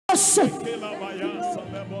worship.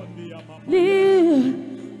 Live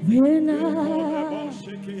when I.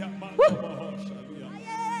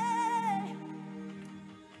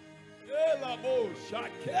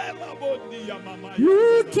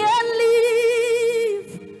 You can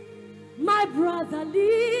leave, my brother,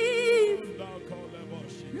 leave.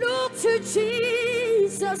 Look to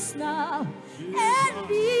Jesus now and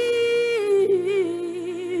leave.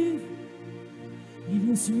 It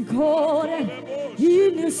is recorded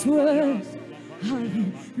in His word.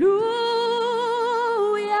 Hallelujah.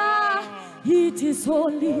 It is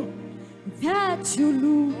only that you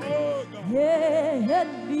look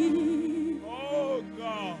and leave. Oh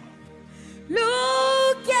God.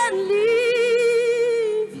 Look and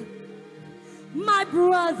leave, my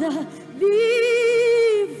brother,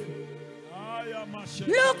 leave.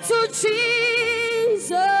 Look to Jesus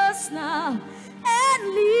now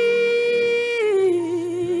and leave.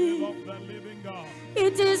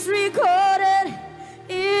 It is recorded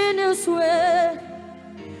in His word.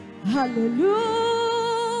 Hallelujah.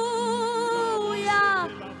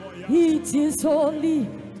 It is only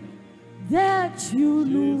that you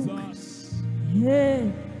look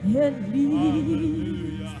and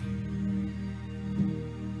leave.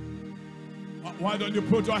 Why don't you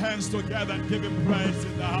put your hands together and give Him praise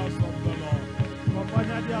in the house of the Lord?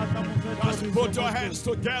 Just put your hands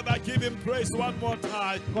together, give Him praise one more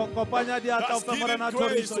time. Just give Him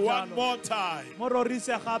praise one more time.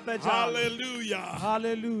 Hallelujah.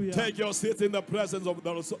 Hallelujah. Take your seat in the presence of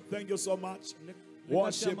the Lord. Thank you so much.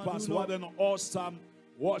 Worship us. What an awesome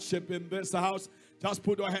worship in this house. Just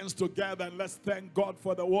put your hands together and let's thank God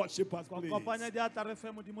for the worshipers, please.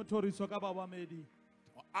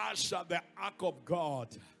 Usher the ark of God.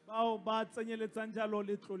 And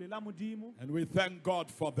we thank God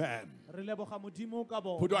for them.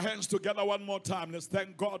 Put your hands together one more time. Let's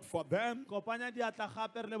thank God for them.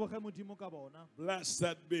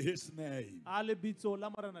 Blessed be His name.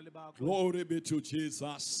 Glory be to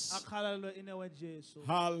Jesus.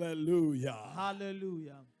 Hallelujah.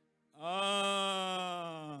 Hallelujah.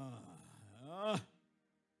 I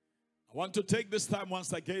want to take this time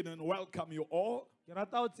once again and welcome you all in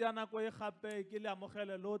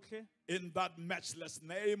that matchless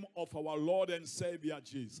name of our Lord and Savior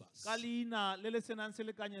Jesus. I'm going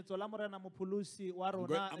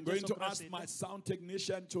to ask my sound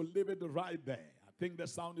technician to leave it right there. I think the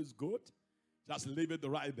sound is good. Just leave it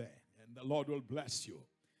right there and the Lord will bless you.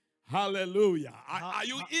 Hallelujah. Are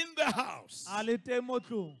you in the house?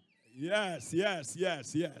 Yes, yes,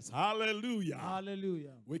 yes, yes. Hallelujah.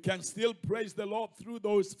 Hallelujah. We can still praise the Lord through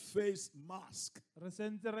those face masks. And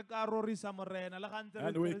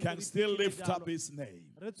we can still lift up His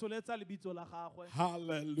name.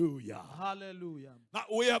 Hallelujah. Hallelujah. Now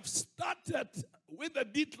we have started with a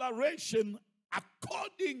declaration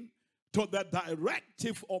according to the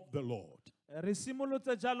directive of the Lord.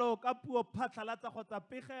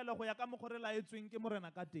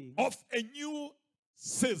 Of a new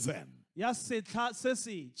season. A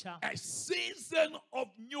season of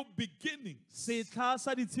new beginnings.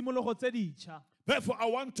 Therefore, I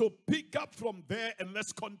want to pick up from there and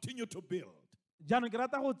let's continue to build. We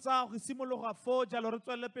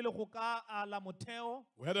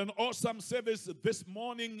had an awesome service this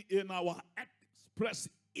morning in our Express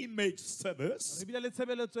Image service.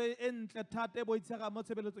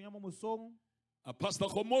 Pastor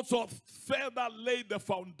Khomotso further laid the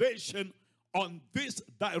foundation on this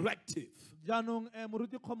directive. I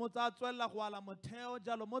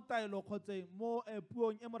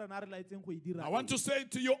want to say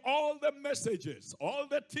to you, all the messages, all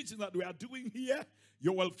the teaching that we are doing here,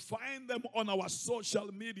 you will find them on our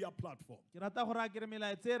social media platform.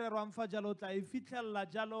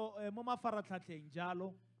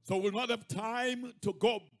 So we'll not have time to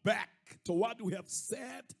go back to what we have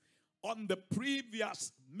said on the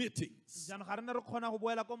previous meetings. So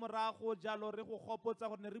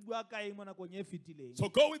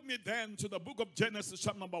go with me then to the book of Genesis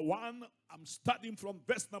chapter number 1. I'm starting from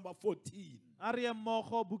verse number 14.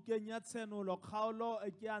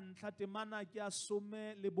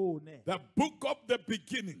 The book of the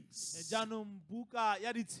beginnings.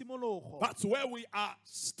 That's where we are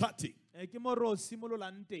starting.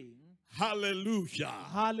 Hallelujah.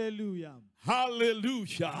 Hallelujah.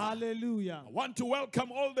 Hallelujah. Hallelujah. I want to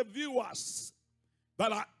welcome all the viewers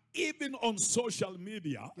that are even on social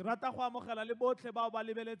media. I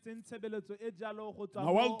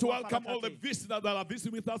want to welcome all the visitors that are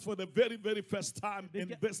visiting with us for the very, very first time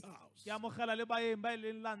in this house.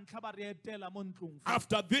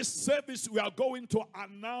 After this service, we are going to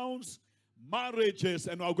announce marriages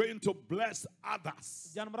and we're going to bless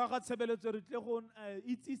others.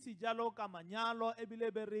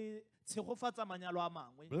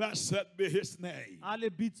 Blessed be his name.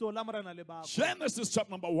 Genesis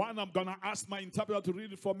chapter number 1. I'm going to ask my interpreter to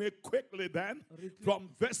read it for me quickly then. From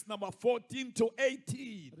verse number 14 to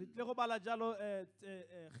 18.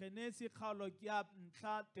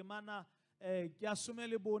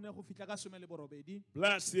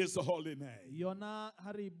 Bless his holy name.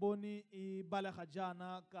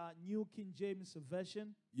 New King James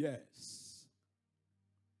Version. Yes.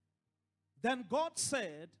 Then God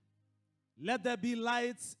said, "Let there be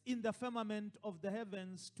lights in the firmament of the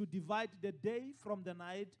heavens to divide the day from the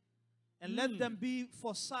night, and let them be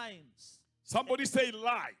for signs." Somebody say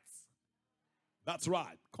lights. That's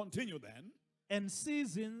right. Continue then. "And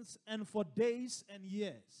seasons, and for days and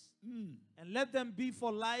years. And let them be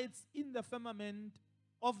for lights in the firmament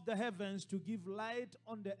of the heavens to give light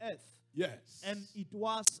on the earth." Yes. And it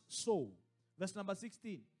was so. Verse number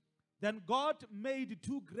 16. Then God made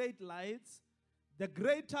two great lights, the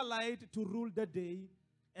greater light to rule the day,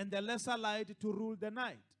 and the lesser light to rule the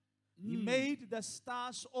night. He made the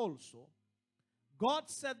stars also. God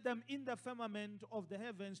set them in the firmament of the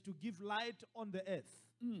heavens to give light on the earth.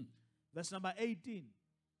 Verse number 18.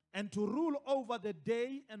 And to rule over the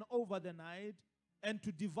day and over the night, and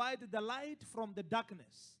to divide the light from the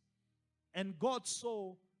darkness. And God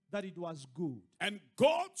saw that it was good. And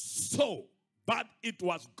God saw that it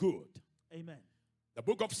was good. Amen. The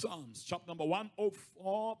book of Psalms, chapter number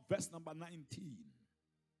 104, verse number 19.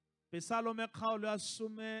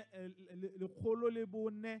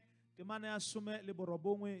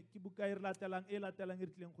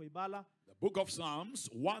 The book of Psalms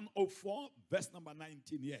 104 verse number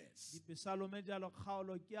 19. Yes.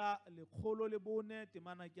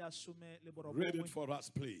 Read it for us,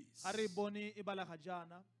 please.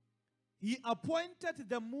 He appointed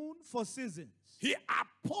the moon for seasons. He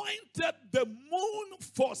appointed the moon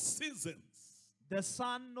for seasons. The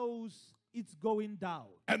sun knows it's going down.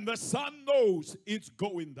 And the sun knows it's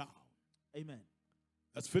going down. Amen.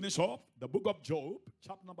 Let's finish off the book of Job,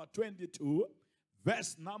 chapter number 22,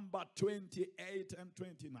 verse number 28 and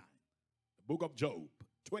 29. The book of Job,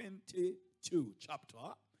 22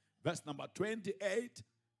 chapter, verse number 28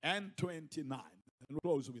 and 29. And we'll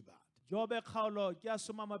close with that. You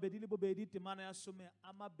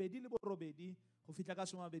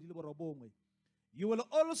will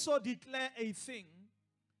also declare a thing,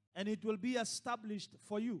 and it will be established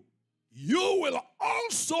for you. You will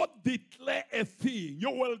also declare a thing.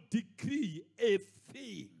 You will decree a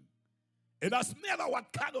thing. It doesn't matter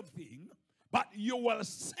what kind of thing, but you will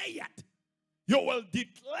say it. You will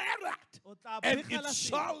declare it. And it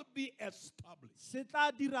shall be established.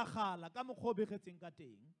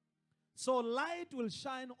 So light will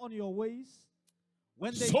shine on your ways.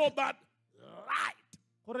 So that light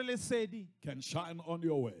can shine on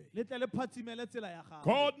your way.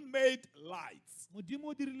 God made lights.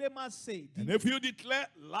 And if you declare,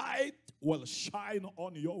 light will shine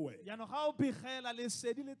on your way.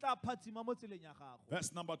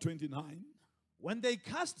 Verse number 29. When they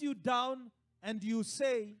cast you down and you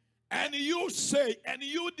say, and you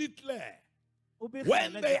declare,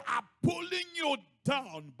 when they are pulling you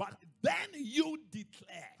down, but then you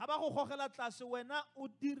declare,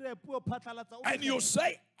 and you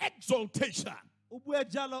say exaltation.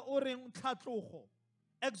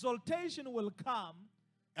 Exaltation will come.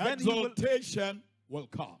 Exaltation will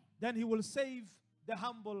come. Then he will save the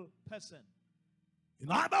humble person.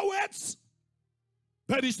 In other words,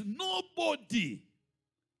 there is nobody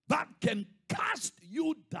that can cast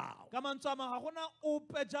you down. When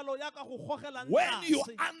you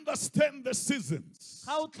understand the seasons,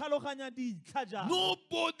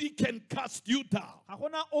 nobody can cast you down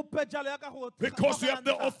because you have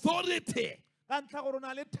the authority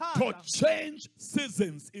to change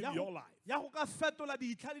seasons in your life.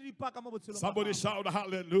 Somebody shout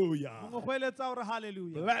hallelujah.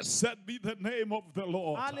 Blessed be the name of the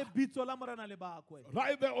Lord.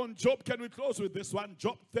 Right there on Job, can we close with this one?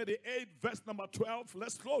 Job 38 verse number 12.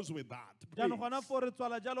 Let's close with that, please.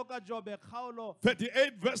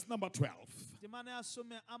 38 verse number 12.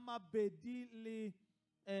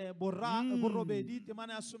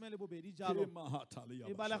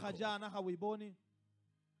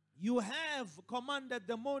 You have commanded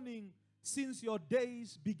the morning since your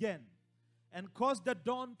days began, and caused the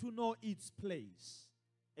dawn to know its place.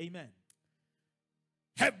 Amen.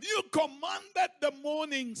 Have you commanded the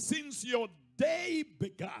morning since your day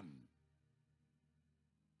began?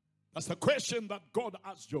 That's the question that God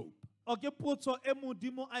asked Job. Have you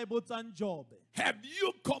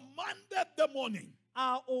commanded the morning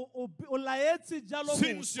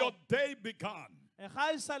Since your day began,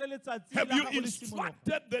 have you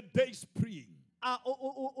instructed the day spring? And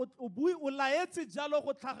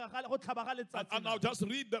I'll just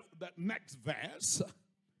read the next verse.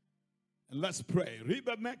 And let's pray. Read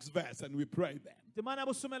the next verse and we pray then.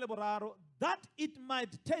 That it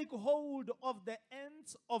might take hold of the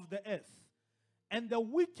ends of the earth, and the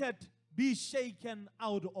wicked be shaken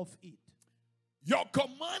out of it. Your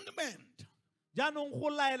commandment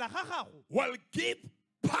will give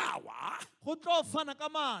power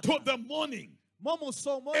to the morning.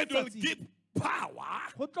 It will give power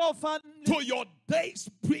to your day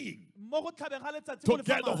spring to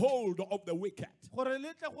get a hold of the wicked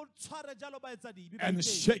and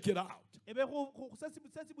shake it out. Oh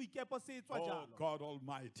God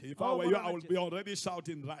Almighty, if I were you, I would be already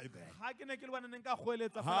shouting right there.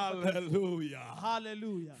 Hallelujah.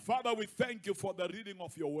 Hallelujah. Father, we thank you for the reading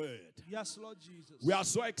of your word. Yes, Lord Jesus. We are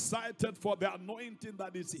so excited for the anointing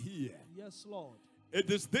that is here. Yes, Lord.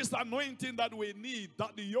 It is this anointing that we need,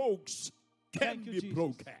 that the yokes can be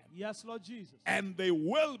broken. Yes, Lord Jesus. And they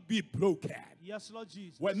will be broken. Yes, Lord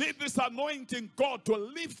Jesus. We need this anointing, God, to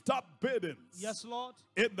lift up burdens. Yes, Lord.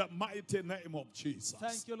 In the mighty name of Jesus.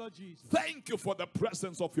 Thank you, Lord Jesus. Thank you for the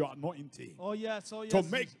presence of your anointing. Oh, yes. Oh, yes. To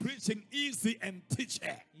make preaching easy and teaching.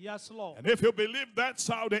 Yes, Lord. And if you believe that,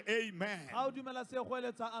 shout amen.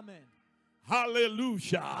 Amen.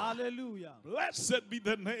 Hallelujah. Hallelujah. Blessed be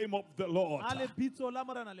the name of the Lord. I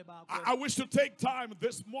wish to take time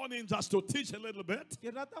this morning just to teach a little bit.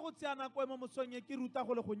 And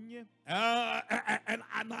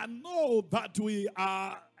I know that we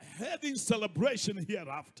are having celebration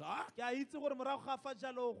hereafter. But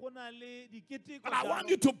I want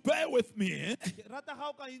you to bear with me.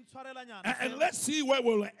 And let's see where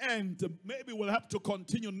we'll end. Maybe we'll have to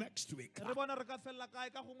continue next week. The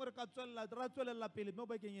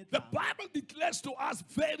Bible declares to us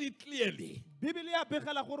very clearly that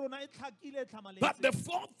the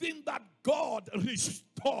fourth thing that God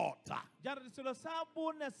restored,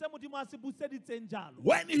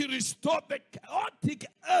 when he restored the chaotic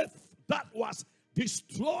earth that was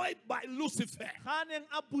destroyed by Lucifer. Help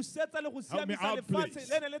me out, please.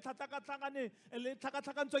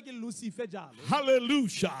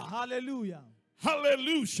 Hallelujah. Hallelujah.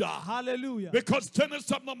 Hallelujah. Hallelujah. Because Genesis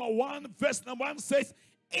chapter number 1, verse number 1 says,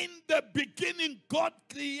 in the beginning God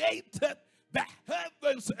created the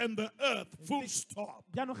heavens and the earth. Full stop.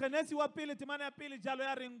 But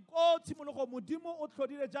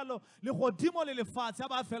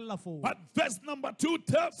verse number 2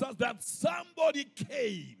 tells us that somebody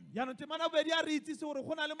came and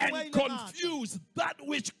confused that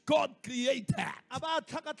which God created.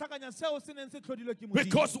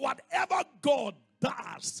 Because whatever God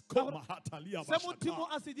does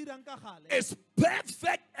is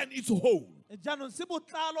perfect and it's whole.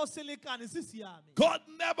 God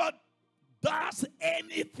never does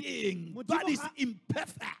anything that is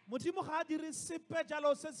imperfect.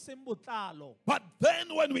 But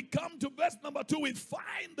then when we come to verse number 2, we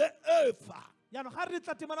find the earth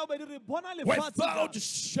without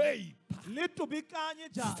shape,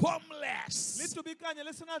 formless,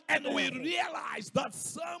 and we realize that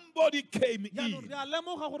somebody came in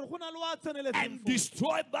and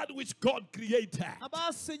destroyed that which God created.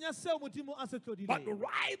 But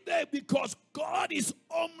right there, because God is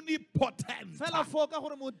omnipotent,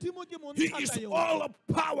 he is all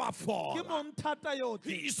powerful,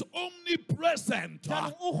 he is omnipresent,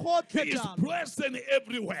 he is present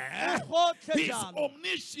everywhere, he is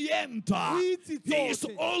omniscient, he is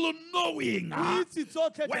all-knowing.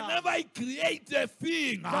 Whenever he creates a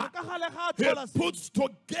thing, he puts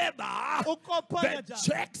together the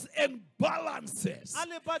checks and balances.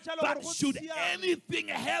 That should anything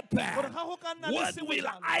happen, what will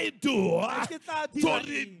I do to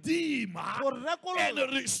redeem and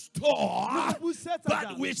restore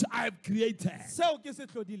that which I've created?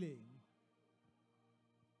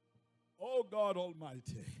 Oh God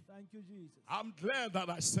Almighty. Thank you, Jesus. I'm glad that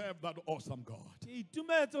I serve that awesome God.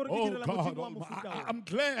 Oh God Almighty. I'm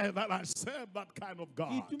glad that I serve that kind of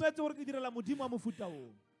God.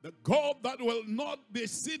 The God that will not be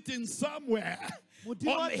sitting somewhere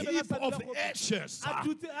on a heap of ashes,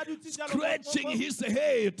 scratching his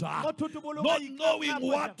head, not knowing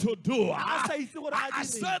what to do. I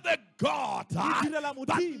serve a God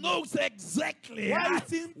that knows exactly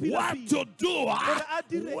what to do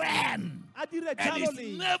when, and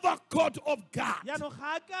is never caught off guard.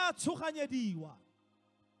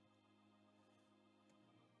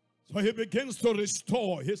 So he begins to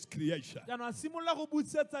restore his creation. And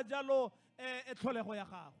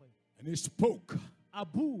he spoke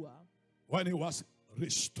when he was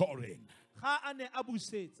restoring.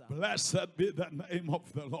 Blessed be the name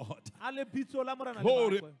of the Lord.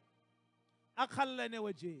 Glory.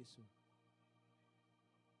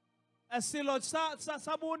 And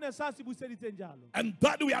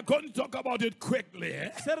that we are going to talk about it quickly.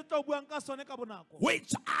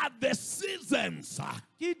 Which are the seasons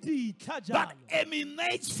that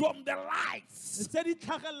emanates from the lights.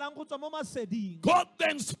 God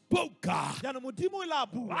then spoke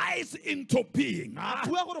lights into being.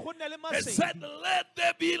 He said, let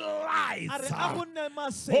there be light.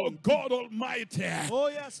 Oh God Almighty. Oh,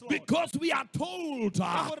 yes, Lord. Because we are told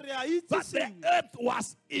that the earth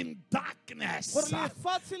was in darkness.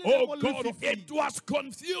 Oh God, it was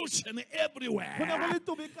confusion everywhere.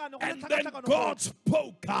 And then God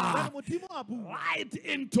spoke light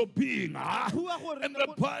into being. And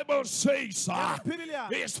the Bible says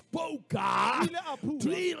He spoke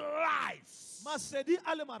 3 lights.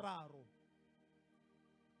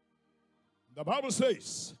 The Bible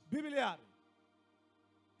says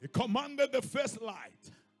He commanded the first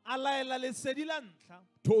light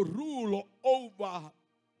to rule over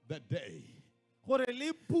the day,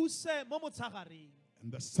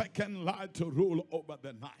 and the second light to rule over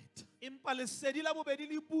the night.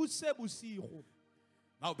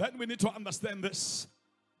 Now then we need to understand this,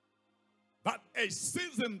 that a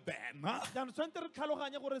season then,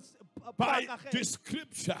 by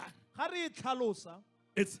description,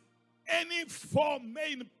 it's any 4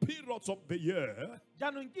 main periods of the year.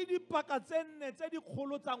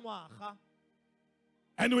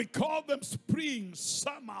 And we call them spring,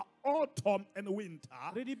 summer, autumn, and winter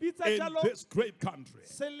in this great country.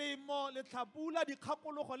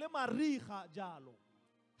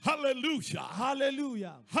 Hallelujah.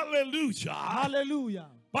 Hallelujah. Hallelujah. Hallelujah.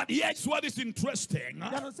 But here's what is interesting.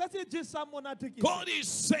 God is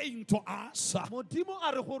saying to us, I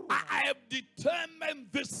have determined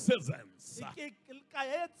these seasons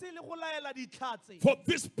for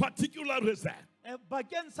this particular reason.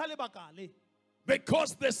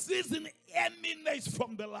 Because the season emanates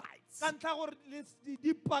from the lights. I've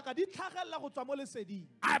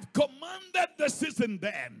commanded the season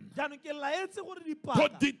then to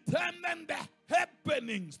determine the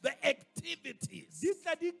happenings, the activities.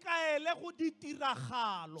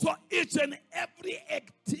 So each and every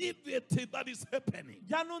activity that is happening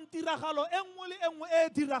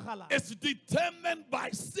is determined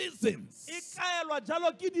by seasons.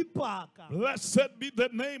 Blessed be the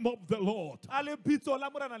name of the Lord.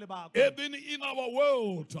 Even in our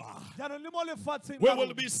world, we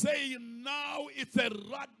will be saying now it's a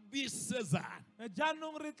rugby season. Now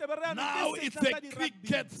it's a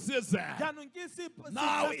cricket season.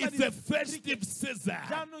 Now it's a festive season.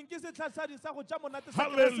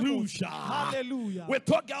 Hallelujah. Hallelujah. We're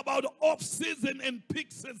talking about off-season and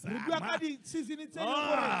peak season. But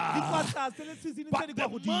the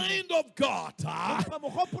mind of God,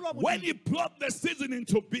 when He brought the season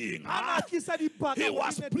into being, He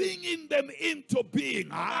was bringing them into being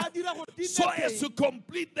so as to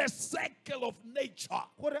complete the cycle of nature.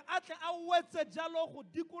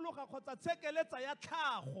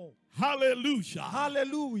 Hallelujah.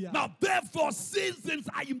 Hallelujah. Now, therefore, seasons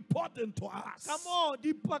are important to us. I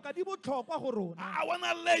want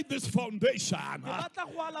to lay this foundation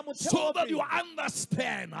so that you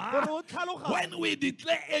understand when we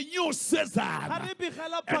declare a new season. And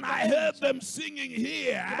I heard them singing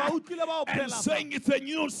here and saying it's a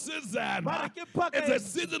new season. It's a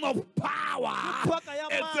season of power.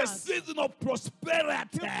 It's a season of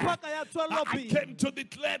prosperity. I came to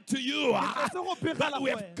declare to you that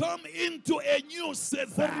we have come into a new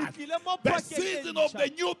season. The season of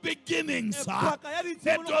the new beginnings.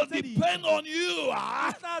 It will depend on you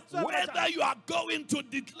whether you are going to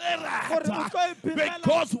declare it.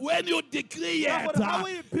 Because when you decree it, the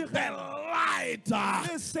light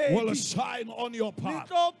will shine on your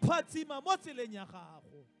path.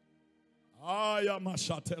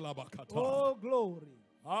 Oh, glory.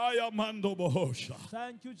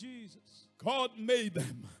 Thank you, Jesus. God made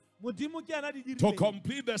them to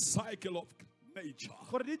complete the cycle of nature.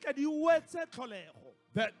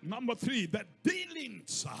 That number 3, the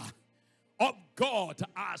dealings of God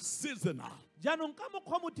are seasonal.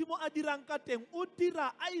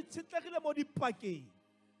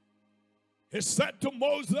 He said to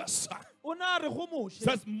Moses,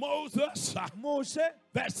 says Moses,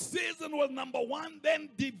 the season was number 1,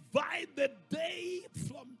 then divide the day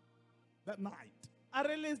from the night. In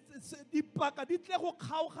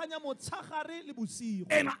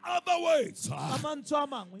other words,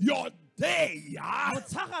 your day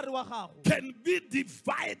can be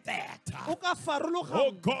divided,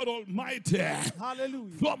 oh God Almighty,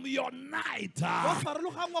 Hallelujah. from your night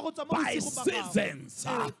by seasons,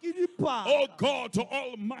 oh God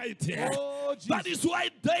Almighty. That is why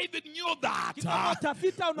David knew that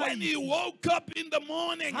when he woke up in the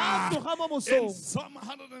morning in Psalm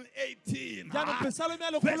 118,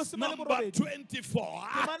 verse number 24,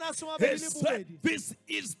 he said, this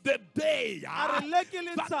is the day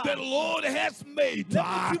that the Lord has made.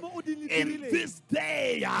 In this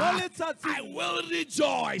day I will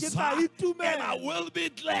rejoice and I will be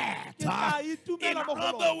glad. In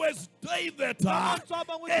other words, David is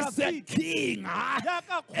a king,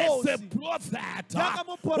 is a prophet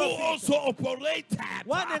who also operated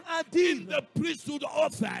in the priesthood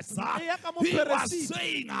office. He was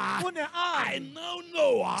saying, I now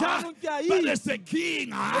know that as a king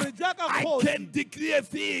I can decree a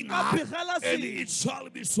thing and it shall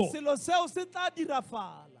be so.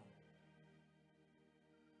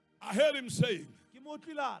 I heard him saying,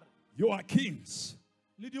 you are kings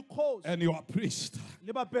and you are priests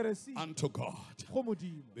unto God,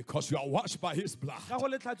 because you are washed by his blood.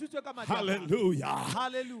 Hallelujah.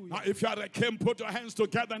 Hallelujah. Now, if you are a king, put your hands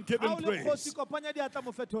together and give him praise.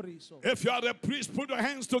 If you are a priest, put your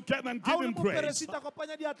hands together and give him praise.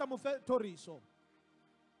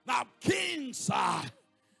 Now, kings are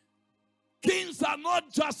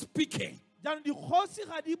not just speaking.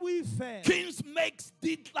 Kings makes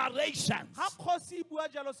declarations.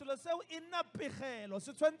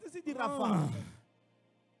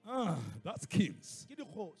 That's kings.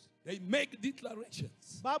 They make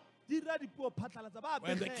declarations. When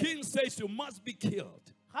the king says you must be killed,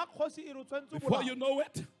 before you know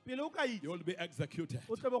it, you will be executed.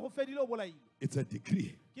 It's a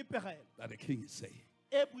decree that the king is saying.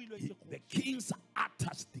 The king's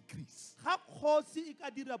utters decrees.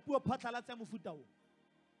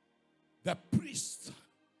 The priests,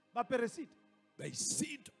 they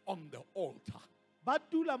sit on the altar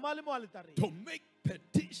to make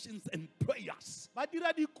petitions and prayers on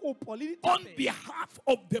behalf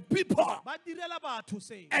of the people.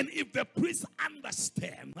 And if the priest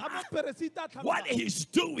understands what he's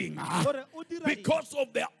doing because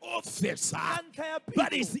of the office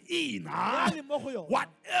that is in,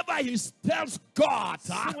 whatever he tells God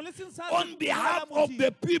on behalf of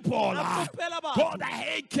the people, God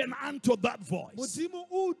hearken unto that voice.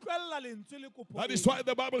 That is why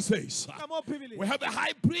the Bible says we have a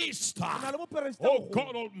high priest, oh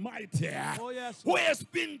God Almighty, who has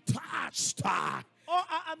been touched by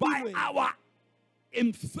our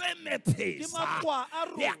infirmities.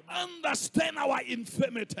 They understand our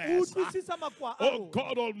infirmities. Oh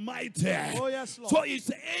God Almighty. So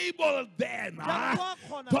he's able then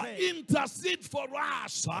to intercede for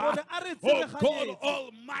us. Oh God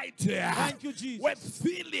Almighty. Thank you, Jesus. With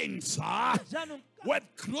feelings, with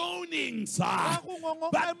groanings that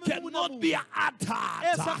cannot be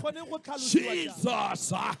uttered. Jesus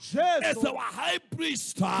is our high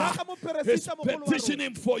priest. He's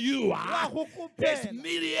petitioning for you. He's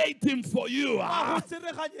mediating for you.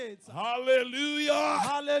 Hallelujah.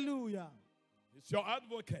 Hallelujah. It's your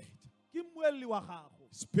advocate.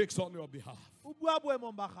 Speaks on your behalf.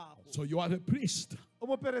 So you are the priest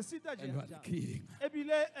and you are the king.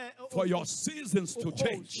 For your seasons to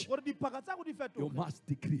change, you must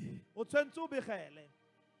decree.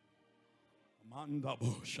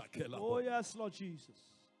 Oh yes, Lord Jesus.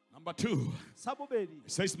 Number 2,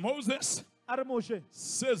 it says Moses,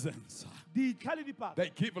 seasons, they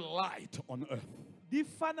give light on earth.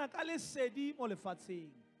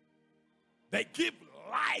 They give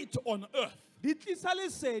light on earth.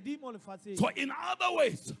 So in other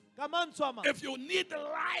ways, if you need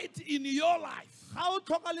light in your life, light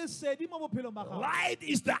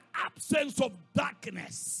is the absence of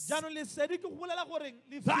darkness. Darkness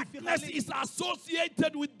is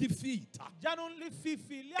associated with defeat.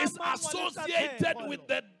 It's associated with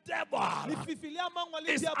the devil.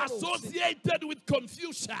 It's associated with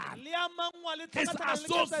confusion. It's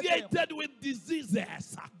associated with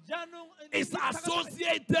diseases. It's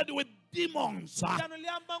associated with demons.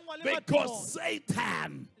 Because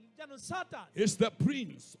Satan is the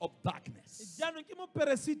prince of darkness.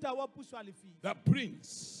 The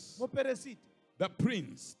prince.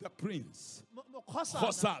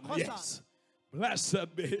 Hosanna, yes.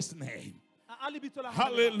 Blessed be his name.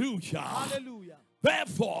 Hallelujah. Hallelujah.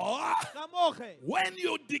 Therefore, when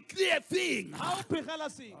you decree a thing,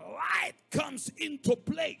 light comes into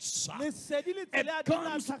place. It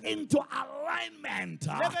comes into alignment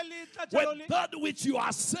with that which you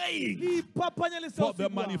are saying for the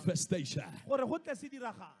manifestation.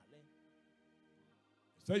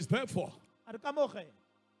 Says therefore,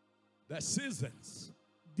 the seasons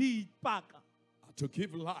are to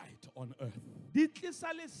give light on earth.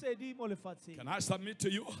 Can I submit to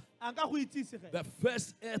you? The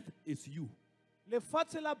first earth is you.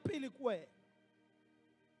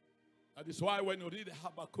 That is why when you read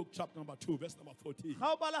Habakkuk chapter number 2, verse number 14,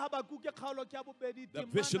 the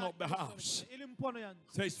vision of the house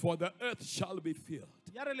says, for the earth shall be filled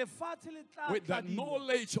with the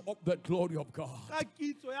knowledge of the glory of God,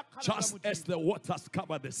 just as the waters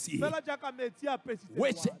cover the sea.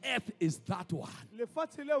 Which earth is that one?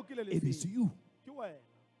 It is you.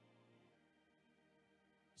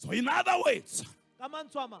 So in other words,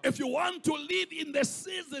 if you want to live in the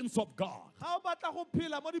seasons of God,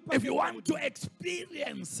 if you want to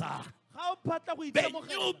experience the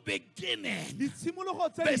new beginning,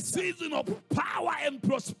 the season of power and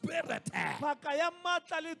prosperity,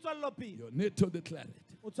 you need to declare it.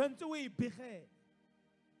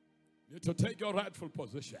 You need to take your rightful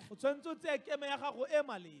position.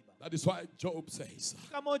 That is why Job says,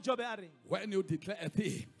 when you declare a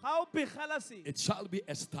thing, it shall be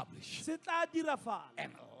established,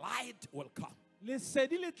 and light will come. You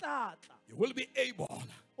will be able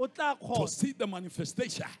to see the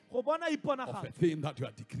manifestation of a thing that you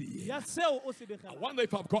are decreeing. I wonder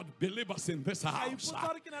if I've got believers in this house.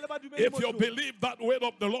 If you believe that word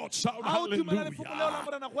of the Lord, shout hallelujah.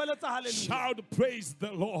 Shout praise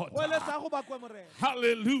the Lord.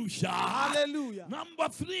 Hallelujah. Hallelujah. Number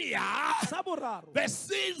 3, the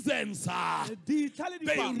seasons, they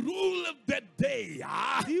rule the day,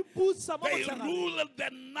 they rule the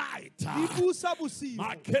night.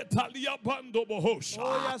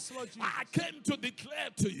 Oh, yes, Lord Jesus. I came to declare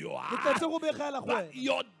to you that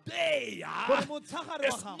your day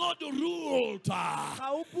is not ruled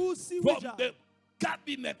from the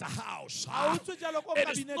cabinet house. It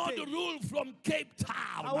is not ruled from Cape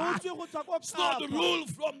Town. It's not ruled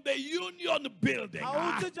from the Union building.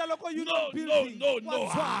 No.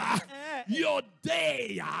 Your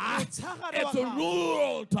day is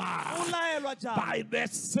ruled by the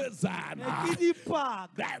season.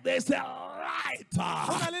 There is a light.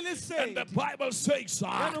 And the Bible says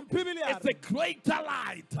it's a greater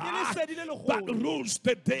light that rules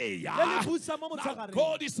the day. Now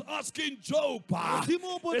God is asking Job,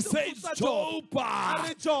 it says,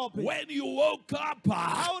 Job, when you woke up,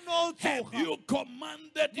 have you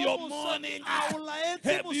commanded your morning?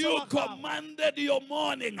 Have you commanded your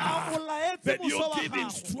morning? That you give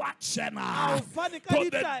instruction to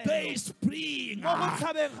the day spring. In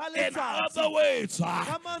other words,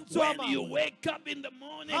 when you wake up in the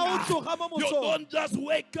morning, you don't just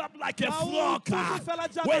wake up like a frog.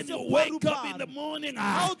 When you wake up in the morning,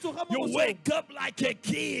 you wake up like a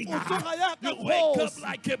king. You wake up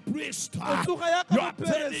like a priest. You are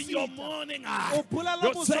telling your morning,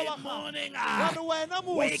 you say morning,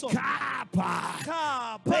 wake up,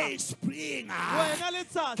 day spring,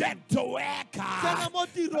 get to work.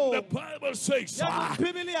 The Bible says you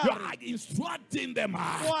are instructing them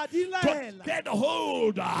to get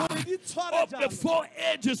hold of the 4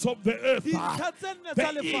 edges of the earth,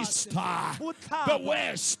 the east, the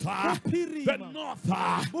west, the north,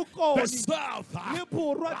 the south,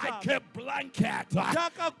 like a blanket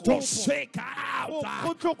to shake out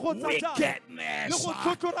wickedness,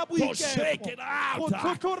 to shake it out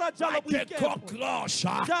like a cockroach,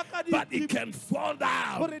 but it can fall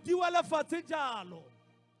down.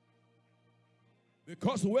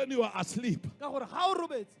 Because when you are asleep,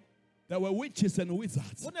 there were witches and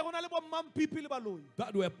wizards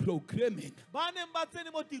that were proclaiming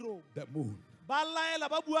the moon.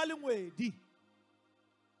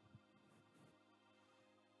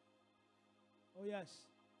 Oh, yes.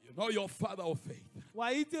 You know your father of faith,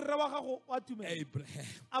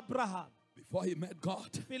 Abraham. Before he met God,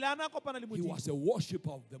 he was a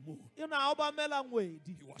worshiper of the moon. He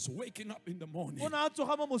was waking up in the morning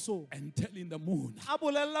and telling the moon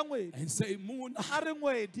and say, moon,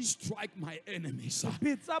 strike my enemies.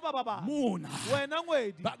 Moon,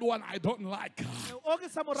 that one I don't like. So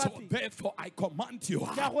therefore I command you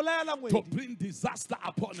to bring disaster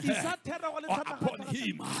upon her or upon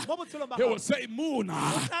him. He will say, moon,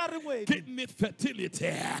 give me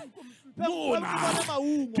fertility. Moon,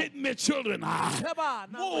 give me children.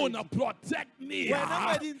 Moon, protect me.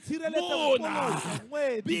 Moon,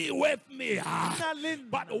 be with me.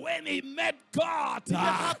 But when he met God,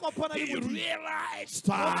 he realized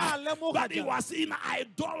that he was in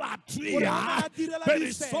idolatry. There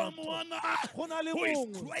is someone who is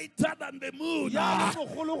greater than the moon.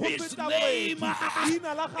 His name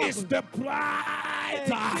is the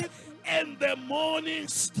bright and the morning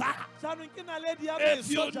star. If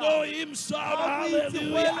you know him, shout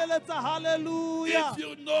hallelujah. If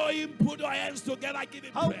you know him, put your hands together, give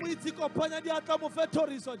him praise.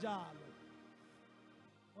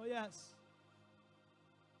 Oh yes.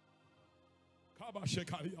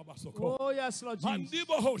 Oh yes, Lord Jesus.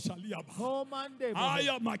 Oh, Monday. Thank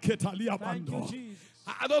you, Jesus.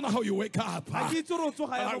 I don't know how you wake up. I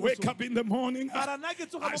wake up in the morning.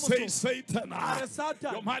 I say, Satan,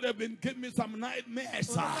 you might have been giving me some nightmares,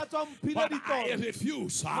 but I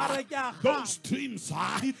refuse those dreams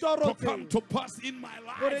to come to pass in my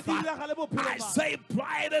life. I say,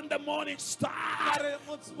 pride in the morning star,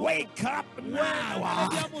 wake up now.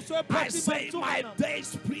 I say, my day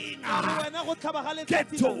spring, get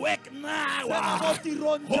to work now.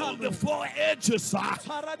 Hold the 4 edges of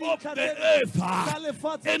the earth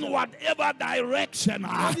in whatever direction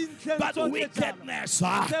that wickedness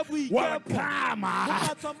will come.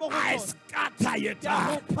 I scatter it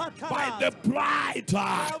by the bright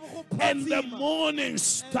and the morning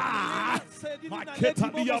star. Oh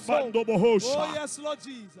yes, Lord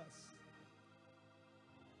Jesus.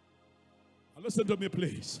 Listen to me,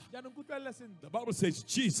 please. The Bible says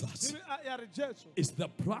Jesus is the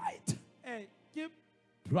bright, and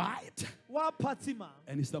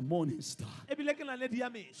it's the morning star.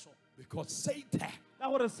 Because Satan,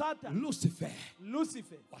 Lucifer,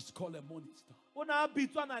 was called a morning star.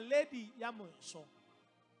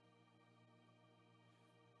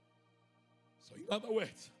 So in other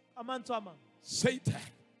words, Satan,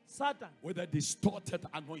 with a distorted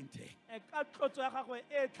anointing,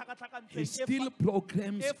 he still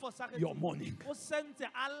programs your morning.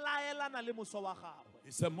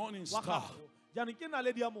 It's a morning star that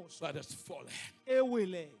has fallen.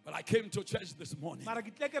 But I came to church this morning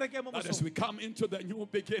that as we come into the new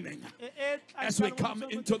beginning, as we come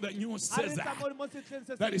into the new season,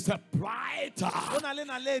 there is a bright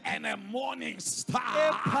and a morning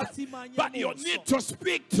star. But you need to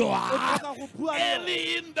speak to her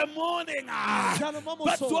early in the morning.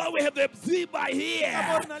 That's why we have the Ziba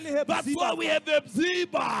here. That's why we have the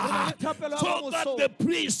Ziba, so that the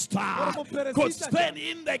priest could stand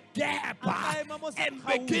in the gap and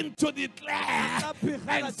begin to declare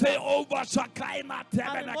and say over Shekinah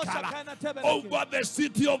Tabernacle, over the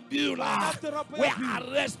city of Beulah, we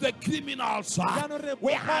arrest the criminals,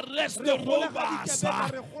 we arrest the robbers,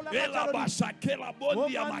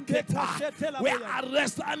 we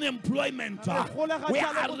arrest unemployment, we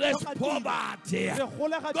arrest poverty.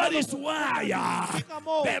 That is why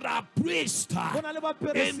there are priests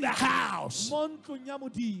in the house.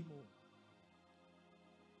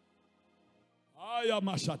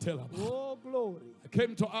 Oh, glory. I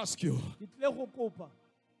came to ask you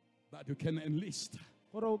that you can enlist,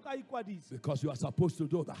 because you are supposed to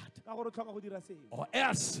do that, or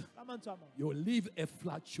else you live a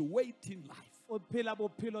fluctuating life.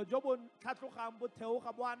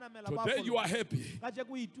 Today you are happy,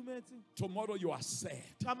 tomorrow you are sad,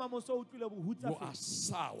 you are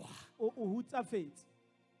sour.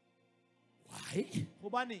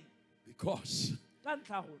 Why? Because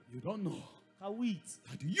you don't know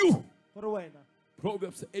that you,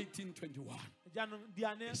 Proverbs 18:21,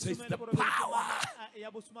 it says the power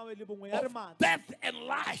of death and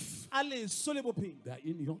life, they are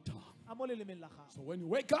in your tongue. So when you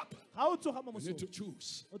wake up, you need to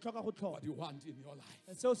choose what you want in your life.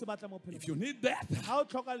 If you need death,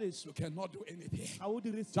 you cannot do anything.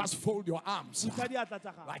 Just fold your arms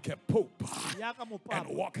like a pope and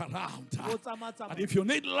walk around. But if you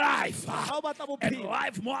need life, and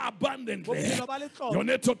life more abundantly, you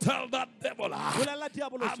need to tell that devil,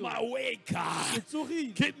 I'm awake.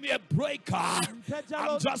 Give me a break. I'm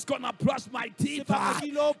just going to brush my teeth.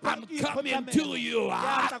 I'm coming to you.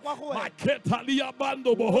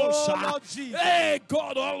 Hey,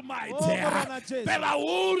 God Almighty. There are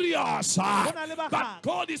warriors that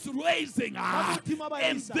God is raising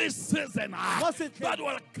in this season that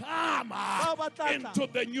will come into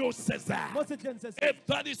the new season. If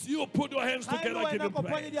that is you, put your hands together, give him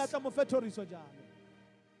praise.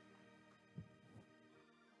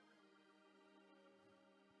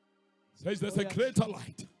 Says there's a greater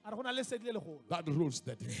light that rules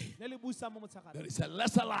the day. There is a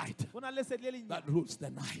lesser light that rules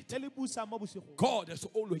the night. God has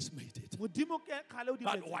always made it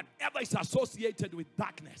that whatever is associated with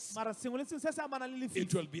darkness,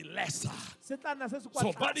 it will be lesser. So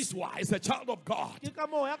that is why, as a child of God, you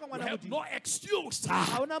have no excuse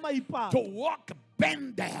to walk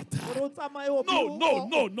bended. No.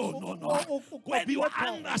 When you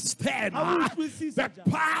understand the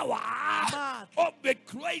power of the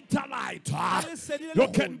greater light, you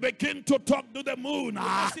can begin to talk to the moon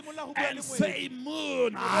and say,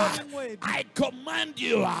 moon, I command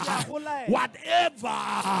you, whatever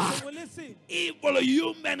evil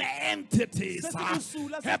human entities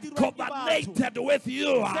have covenanted with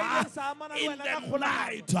you in the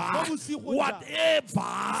night,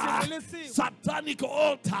 whatever satanic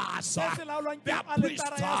altars their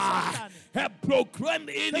priests have proclaimed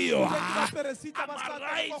in you, I'm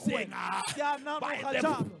arising by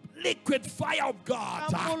the liquid fire of God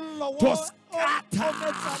to scatter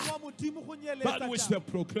that which they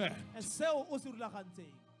proclaim.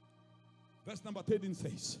 Verse number 13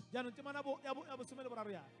 says,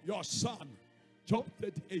 your son, Job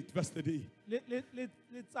 38, verse 30.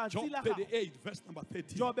 Job 38, verse number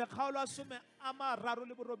 13.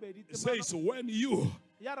 It says, when you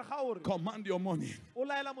command your morning,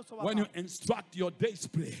 when you instruct your day's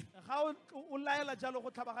prayer,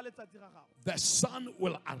 the sun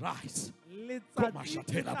will arise.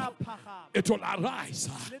 It will arise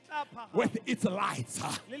with its lights.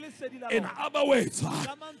 In other words,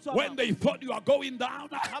 when they thought you are going down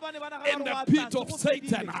in the pit of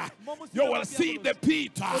Satan, you will see the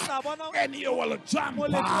pit and you will jump.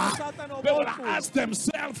 They will ask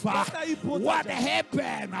themselves, what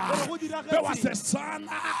happened? There was a son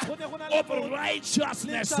of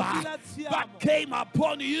righteousness that came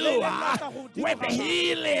upon you with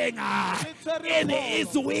healing in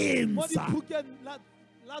his wings.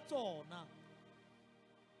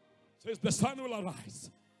 Says the sun will arise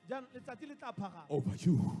over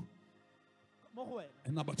you.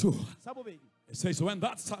 And number 2, it says when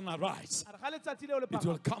that sun arises, it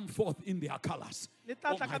will come forth in their colors.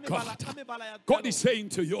 Oh my God. God is saying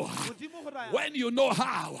to you, when you know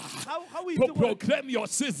how to proclaim your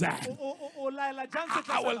season,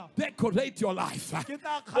 I will decorate your life.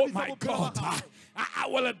 Oh my God. I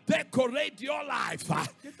will decorate your life.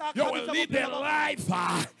 You will lead a life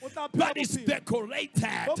that is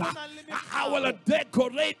decorated. I will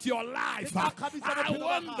decorate your life. I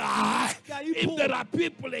wonder if there are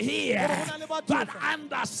people here that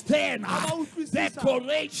understand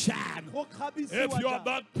decoration. If you are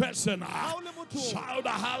that person, shout a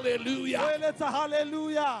hallelujah.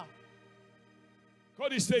 Hallelujah.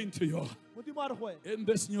 God is saying to you, in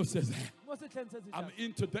this new season, I'm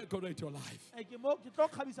in to decorate your life. I'm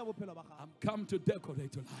come to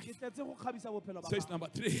decorate your life. Says number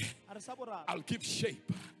 3, I'll give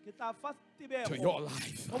shape to your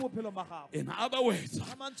life. In other words,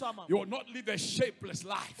 you will not live a shapeless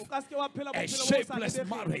life, a shapeless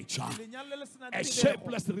marriage, a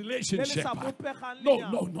shapeless relationship. No.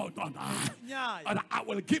 And I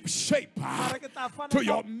will give shape to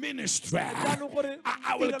your ministry.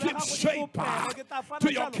 I will give shape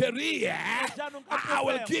to your career. I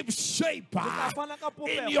will give shape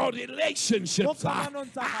in your relationships.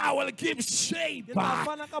 I will give shape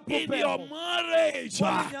in your marriage.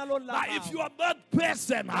 Now, if you are that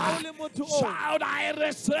person, shout, I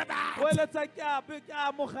receive that.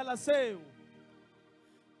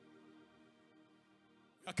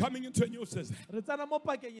 We are coming into a new season. We are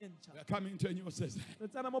coming into a new season. We are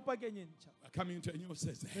coming into a new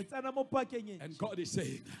season. And God is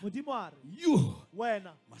saying, you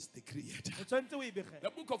must decree it.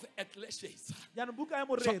 The book of Ecclesiastes,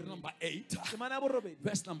 chapter number 8,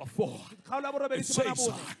 verse number 4. It says,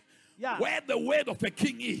 where the word of a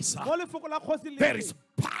king is, there is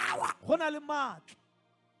power.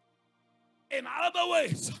 In other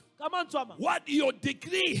words, what you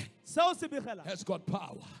decree has got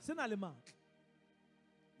power.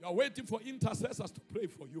 You are waiting for intercessors to pray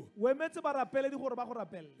for you. You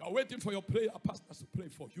are waiting for your prayer pastors to pray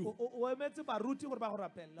for you.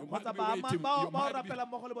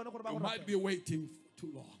 You might be waiting for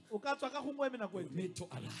too long. You need to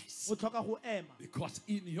arise. Because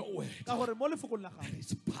in your word, there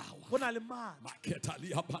is power.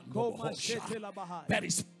 There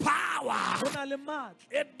is power.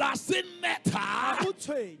 It doesn't matter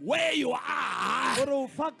where you are.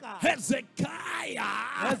 Hezekiah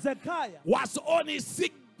was on his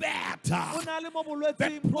sick bed.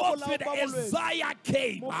 The prophet Isaiah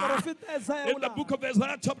came in the book of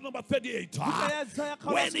Isaiah, chapter number 38.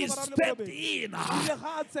 When he stepped in,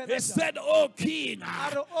 he said, "Oh King,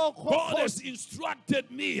 God has instructed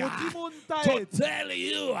me to tell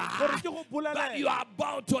you that you are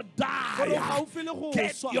about to die.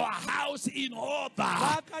 Get your house in order.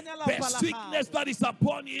 The sickness that is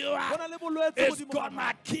upon you is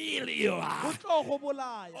gonna kill you."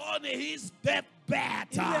 On his deathbed, bed.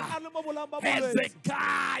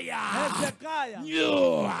 Hezekiah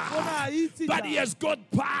knew that he has got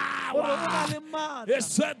power. He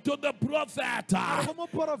said to the prophet,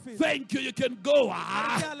 thank you, you can go.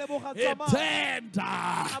 He turned to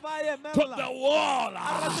the wall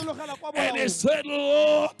and he said,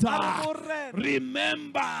 Lord,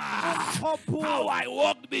 remember how I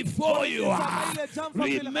walked before you.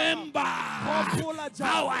 Remember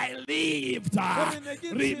how I lived.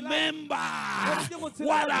 Remember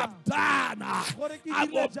what I've done.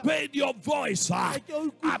 I've obeyed your voice. I've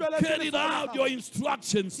carried out your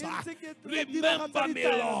instructions. Remember me,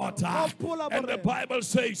 Lord. And the Bible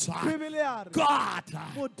says, God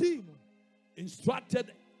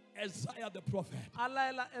instructed Isaiah the prophet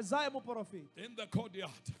in the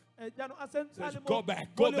courtyard. Says, go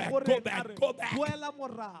back, go back, go back, go back.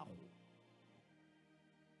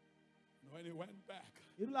 When he went back,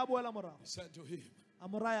 he said to him,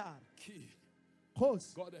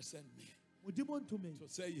 God has sent me to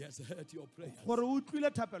say he has heard your prayers.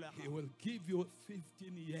 He will give you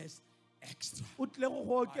 15 years extra.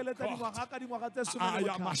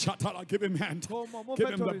 Give him hand. Give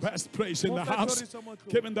him the best praise in the house.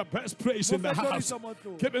 Give him the best praise in the house.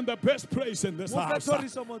 Give him the best praise in this house.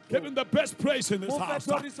 Give him the best praise in this house.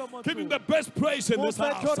 Give him the best praise in this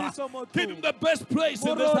house. Give him the best praise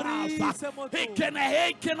in this house. He can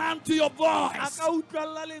hearken unto your voice.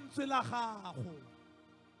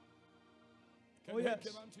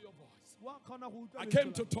 I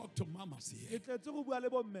came to talk to mamas here,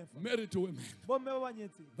 married to women,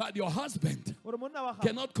 that your husband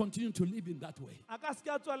cannot continue to live in that way,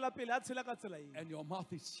 and your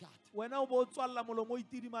mouth is shut.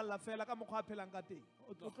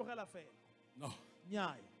 No.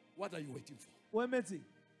 What are you waiting for? What are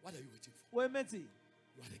you waiting for? You are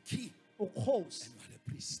the king and you are the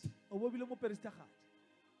priest.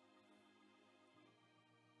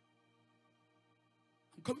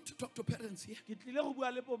 I'm coming to talk to parents here.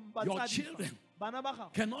 Your children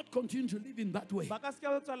cannot continue to live in that way, and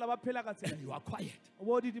you are quiet.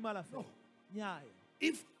 No.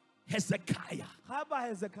 If Hezekiah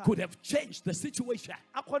could have changed the situation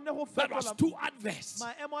that was too adverse,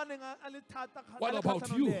 what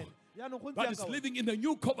about you that is living in the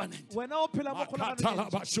new covenant? Hey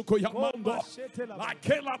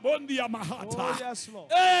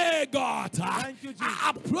God, I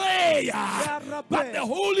pray that the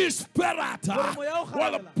Holy Spirit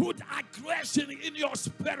will put aggression in your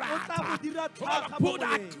spirit, will put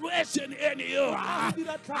aggression in you. I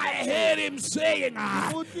heard him saying,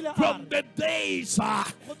 from the days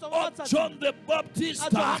of John the Baptist,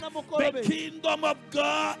 the kingdom of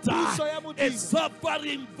God is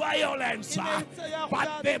suffering violence,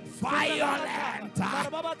 but the violent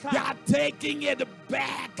they are taking it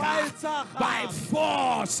back by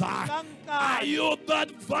force. Are you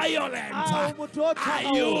that violent? Are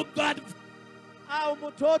you that?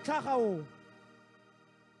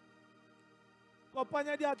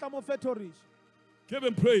 Give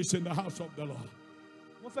him praise in the house of the Lord.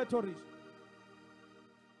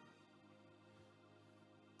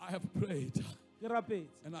 I have prayed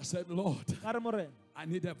and I said, Lord, I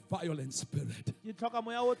need a violent spirit. I'm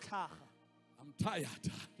tired.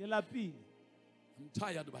 I'm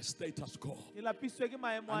tired by status quo.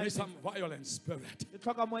 I need some violent spirit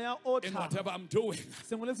in whatever I'm doing.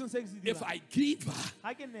 If I give,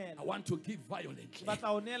 I want to give violently.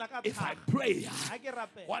 If I pray, I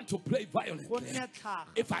want to pray violently.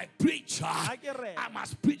 If I preach, I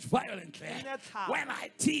must preach violently. When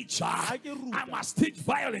I teach, I must teach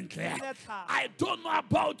violently. I don't know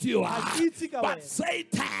about you, but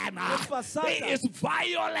Satan, he is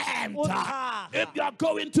violent. If you are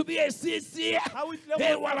going to be a CC,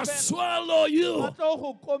 they will swallow you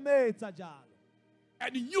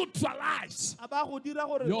and neutralize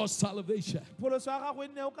your salvation.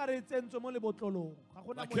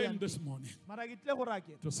 I came this morning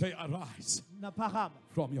to say, arise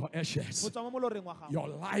from your ashes. Your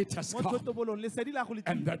light has come,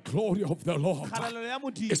 and the glory of the Lord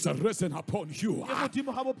is risen upon you.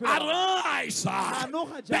 Arise!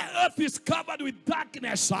 The earth is covered with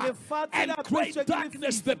darkness, and great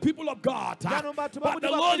darkness, the people of God. But the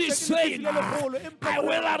Lord is saying, I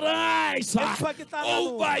will arise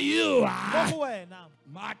over you.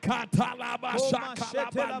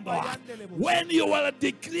 When you will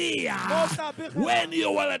declare, light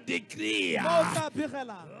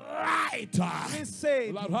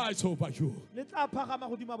will arise over you.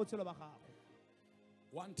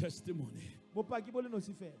 One testimony.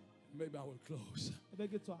 Maybe I will close. We'll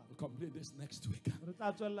complete this next week.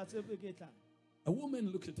 A woman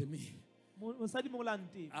looked at me.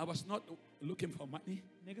 I was not looking for money.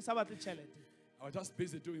 I was just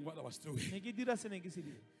busy doing what I was doing. And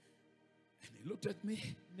he looked at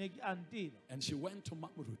me. And she went to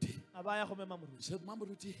Mamuruti. She said,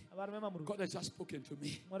 Mamuruti, God has just spoken to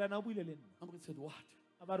me. Mamuruti said, what?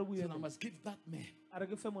 He said, I must give that man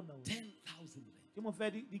 10,000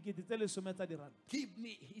 rand. Give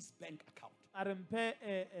me his bank account.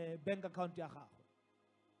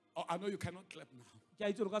 Oh, I know you cannot clap now.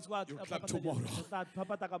 You clap tomorrow.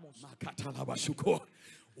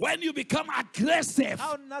 When you become aggressive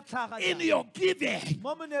in your giving,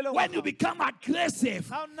 when you become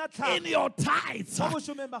aggressive in your tithes,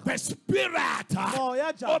 the spirit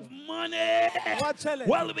of money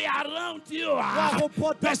will be around you.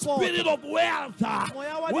 The spirit of wealth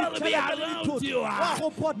will be around you.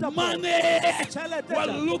 Money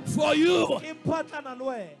will look for you.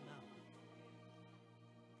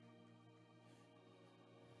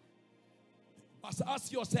 Must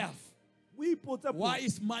ask yourself, why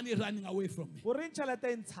is money running away from me? Why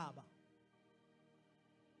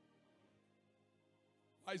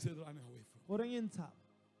is it running away from me?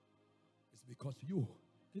 It's because you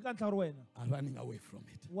are running away from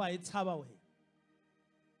it.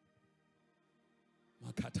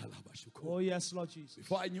 Oh yes, Lord Jesus.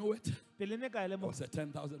 Before I knew it, there was a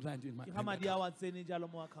 10,000 rand in my account.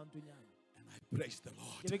 I praised the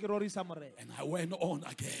Lord. And I went on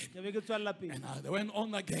again. And I went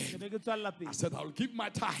on again. I said, I'll give my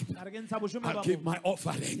tithe. I'll give my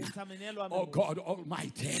offering. Oh God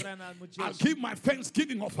Almighty. I'll give my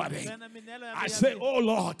Thanksgiving offering. I say, oh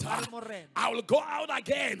Lord, I will go out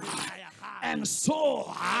again and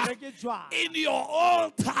sow in your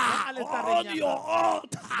altar. On your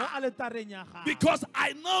altar. Because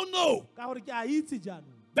I now know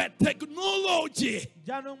the technology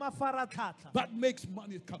that makes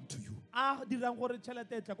money come to you.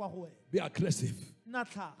 Be aggressive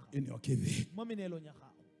in your giving.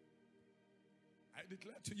 I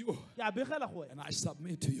declare to you and I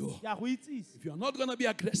submit to you. If you are not going to be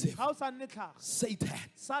aggressive, Satan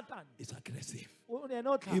is aggressive.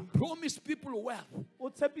 He promised people wealth.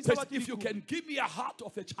 Says, if you can give me a heart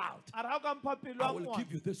of a child, I will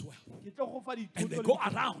give you this wealth. And they go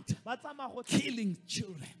around killing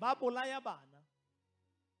children.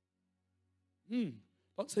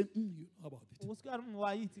 Don't say, you know about it.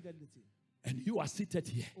 And you are seated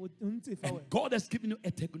here. And God has given you a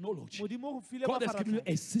technology. God has given you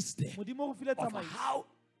a system of how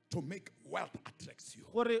to make wealth attracts you.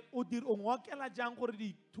 No.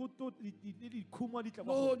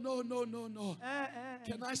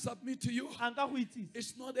 Can I submit to you?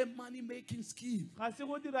 It's not a money-making scheme.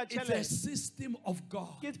 It's a system of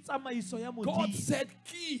God. God said,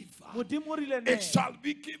 give. It shall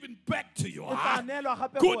be given back to you.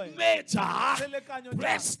 Good measure,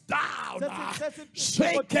 pressed down,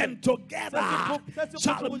 shaken together,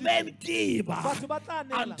 shall men give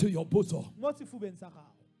unto your bosom.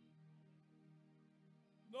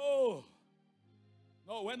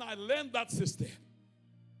 No, when I learned that system,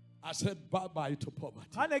 I said bye-bye to poverty.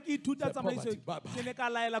 Poverty, bye-bye.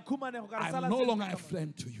 I'm no longer a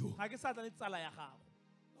friend to you.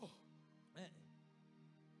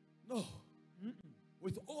 No.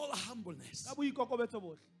 With all humbleness.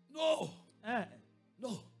 No.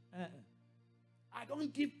 I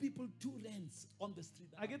don't give people 2 rands on the street.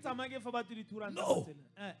 No.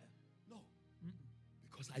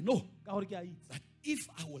 Because I know that if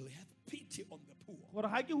I will have pity on the poor,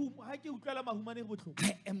 I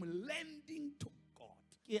am lending to God.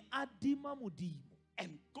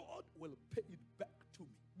 And God will pay it back to me.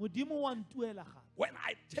 When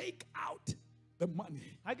I take out the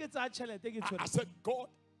money, I said, God,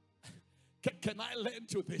 can I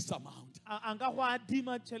lend you this amount?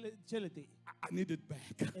 I need it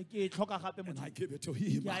back. And I give it to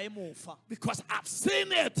him. Because I've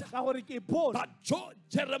seen it. That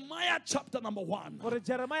Jeremiah chapter number 1,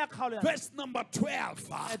 verse number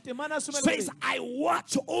 12 says, I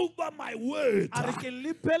watch over my word to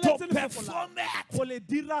perform it.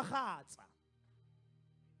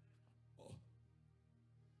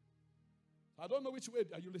 I don't know which way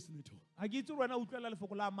are you listening to. I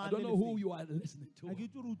don't know who you are listening to.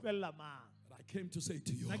 But I came to say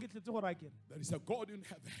to you, there is a God in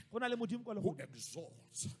heaven who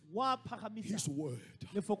exalts his word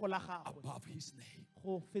above his name.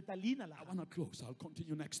 I want to close. I'll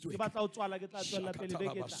continue next week.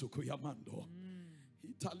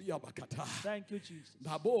 Thank you, Jesus.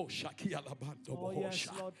 Oh, yes,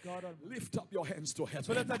 Lord God. Lift up your hands to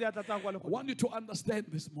heaven. I want you to understand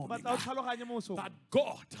this morning that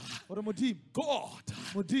God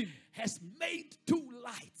has made 2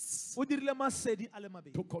 lights to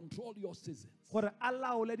control your seasons.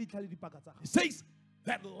 He says,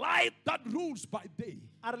 That light that rules by day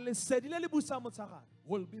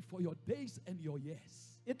will be for your days and your years.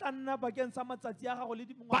 But the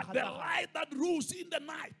light that rules in the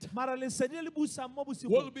night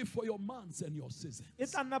will be for your months and your seasons.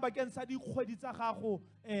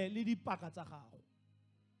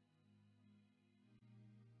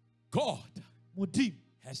 God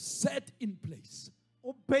has set in place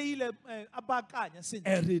a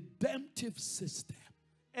redemptive system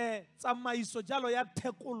that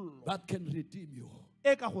can redeem you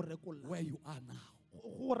where you are now.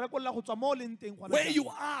 Where you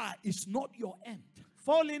are is not your end.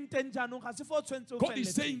 God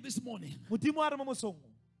is saying this morning,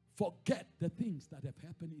 forget the things that have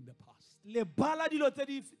happened in the past.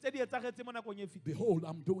 Behold,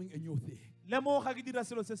 I'm doing a new thing.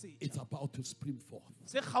 It's about to spring forth.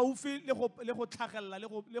 It's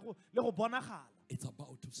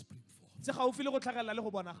about to spring forth.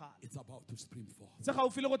 It's about to spring forth.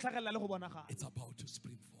 It's about to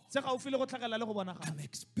spring forth. I'm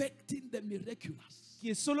expecting the miraculous.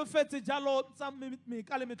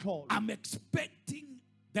 I'm expecting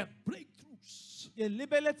the breakthroughs. I'm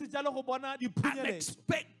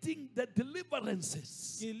expecting the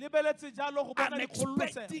deliverances. I'm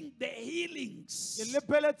expecting the healings.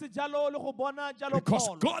 Because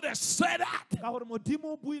God has said that.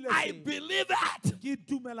 I believe that.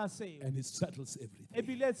 And it settles everything. And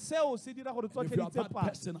if you are that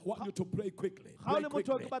person, I want you to pray quickly. Pray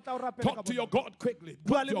quickly. Talk to your God quickly.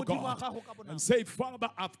 Talk to your God and say, Father,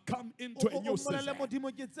 I've come into a new season.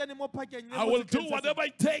 I will do whatever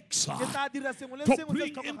it takes to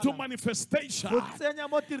bring into manifestation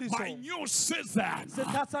my new season.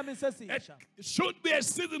 It should be a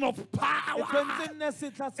season of power.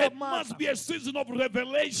 It must be a season of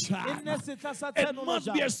revelation. It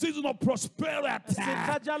must be a season of prosperity.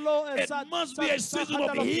 It must be a season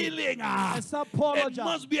of healing. It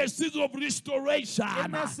must be a season of restoration.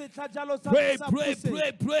 Pray, pray,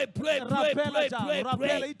 pray, pray, pray, pray, pray, pray,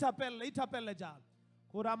 pray.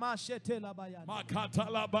 I'm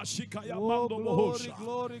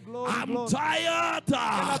tired to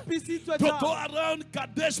go around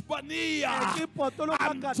Kadesh Barnea. I'm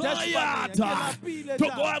tired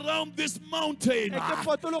to go around this mountain. I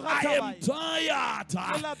am tired.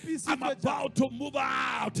 I'm about to move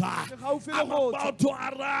out. I'm about to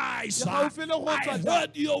arise. I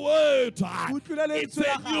heard your word. It's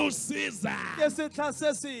a new season.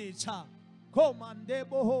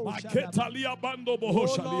 Maketalia bando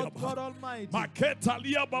bohoshalia.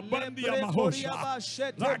 Maketalia babandia mahosha.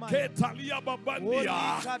 Raketalia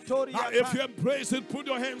babandia. Now if you embrace it, put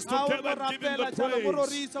your hands together and give him the praise.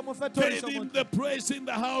 Give him the praise in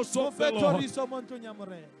the house of the Lord.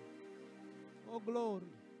 Oh glory.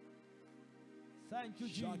 Thank you,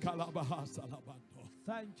 Jesus.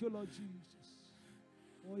 Thank you, Lord Jesus.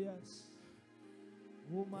 Oh yes.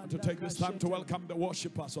 I want to take this time to welcome the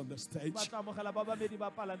worshipers on the stage, because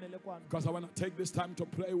I want to take this time to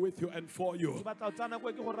pray with you and for you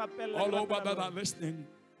all over that are listening.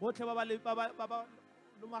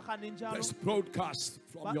 This broadcast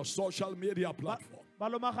from your social media platform, I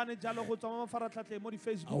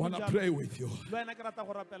want to pray with you.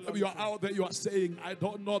 If you are out there, you are saying, I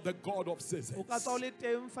don't know the God of seasons.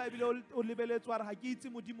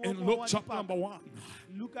 In Luke chapter number 1,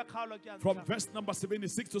 from verse number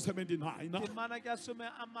 76 to 79,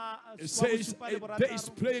 it says, a day's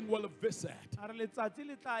praying will visit,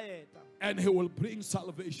 and he will bring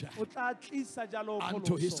salvation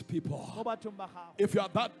unto his people. If you are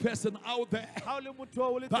that person out there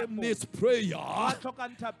that needs prayer, I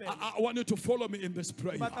want you to follow me in this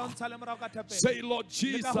prayer. Say, Lord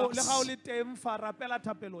Jesus,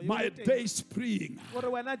 my day spring,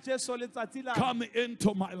 come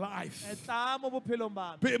into my life.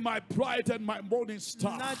 Be my pride and my morning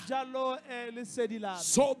star,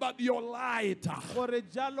 so that your light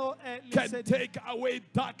can take away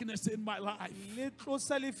darkness in my life,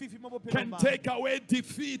 can take away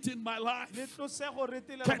defeat in my life,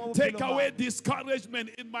 can take away discouragement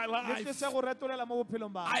in my life.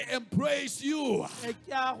 I embrace you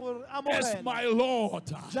as my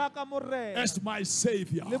Lord, as my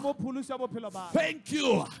Savior. Thank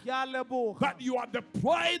you that you are the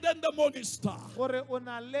pride and the morning star.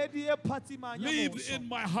 Live in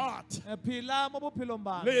my heart.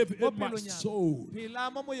 Live in my soul.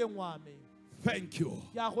 Thank you.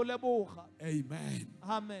 Amen.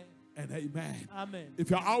 Amen. and amen. Amen. If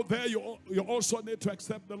you're out there, you also need to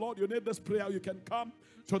accept the Lord. You need this prayer. You can come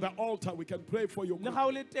to the altar. We can pray for you. Le ga o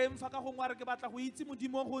le teng fa ka go ngware ke batla go itse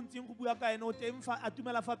modimo go ntseng go bua ka ene o teng fa a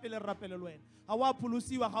tumela fa pele rapele le wena ga wa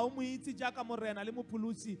pholosiwa ga o mo itse jaaka morena le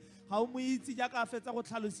mopholosi ga o mo itse jaaka a fetsa go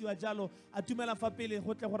tlhalosiwa jalo a tumela fa pele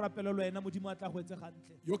go tle go rapele le wena modimo a tla go etse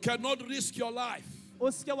gantle. You cannot risk your life O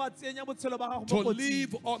se wa tsenya botshelo ba gago to mo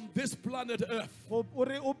live on this planet Earth o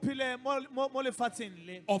re o phele mo lefatsheng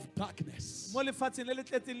le of darkness mo lefatsheng le le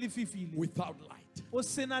tletseng le fifile without light. o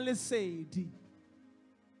sena lesedi.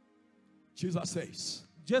 Jesus says,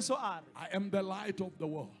 Jesu a re I am the light of the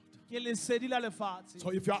world. ke lesedi la lefatshe. So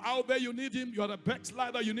if you're out there, you need him, you're a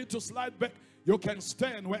backslider, you need to slide back. You can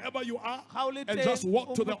stand wherever you are Ga o le and teng, just walk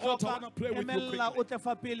o to the altar. I botlhokwa, want to pray with you emela o quickly. tle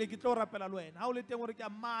fa pele ke tlo rapela le wena. Ga o le teng gore ke a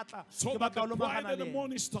matla So ke that batla o the lo pride magana and the le ena.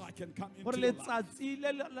 morning star can come Gore into your life. letsatsi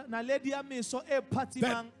le naledi ya meso e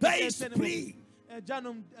phatsimang The day e tsene mo- spring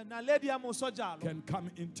jaanong naledi ya moso jalo can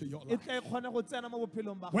come into your e life. tle e kgone go tsena mo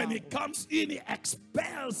bophelong ba When he gago. comes in, he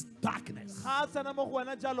expels darkness. Ga a tsena mo go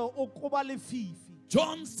wena jalo o koba lefifi.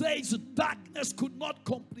 John says darkness could not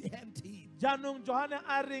comprehend him. Jaanong Johane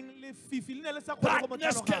a reng lefifi le ne le sa kgone go mo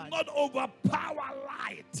Darkness tlhaloganya. cannot overpower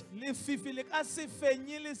light. Lefifi le ka se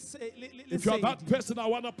fenye If you're that lesedi. person, I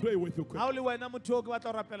want to pray with you Ha o quickly. le wena motho o ke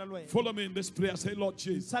batla go rapela le wena. Follow me in this prayer. Say, Lord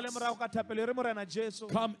Jesus, Sale morago ka thapelo re morena Jesu.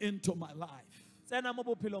 come into my life. Tsena mo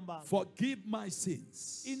bophelong ba. Forgive my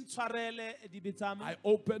sins. Intshwarele dibe tsa me. I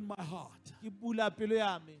open my heart. Ke bula pelo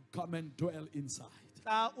ya me. Come and dwell inside.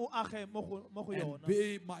 Tla o age mo go And yona.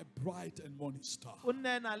 be my bright and morning star. O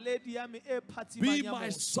nne naledi ya me e phatsimang Be ya my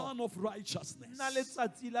moso. son of righteousness Nna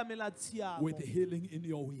letsatsi la me la tshiamo. with healing in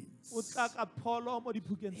your O wings. tla ka pholo mo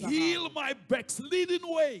diphukeng tsa Heal gago. my backsliding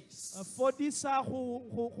ways. Fodisa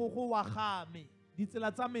go wa ga me.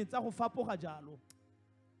 Ditsela tsa me tsa go fapoga jalo.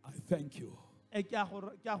 I thank you Ke a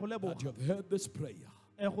go that you leboga. have heard this prayer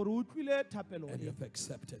Gore o utlwile thapelo and you e. have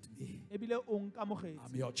accepted me. Ebile o I'm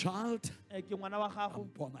nkamogetse. your child. Ke ngwana wa gago. I'm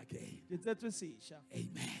born again. Ke tsetswe sešha.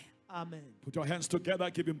 Amen. Amen. Put your hands together,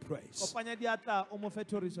 give him praise. Kopanya diatla o mo fe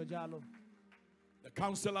thoriso jalo. The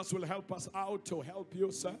counselors will help us out to help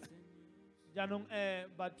you, sir. Jaanong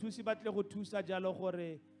bathusi ba tle go thusa jalo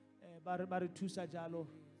gore ba re thusa jalo.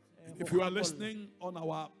 If you are listening on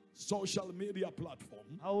our social media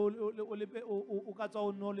platform, Ha o ka tswa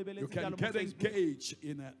o no you lebeletse can jalo mo get Facebook. engaged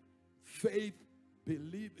in a faith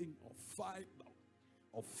believing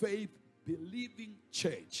or faith believing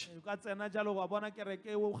church. O ka tsena jalo wa bona kereke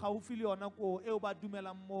e o gaufi le yona ko e o ba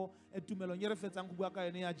dumelang mo tumelong e re fetsang go bua ka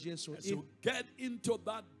yone ya Jesu. As you get into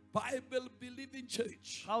that Bible believing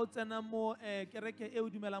church Ga o tsena mo kereke e o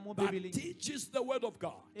dumelang mo that Bibeleng teaches the word of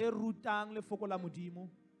God, e rutang lefoko la modimo.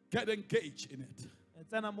 get engaged in it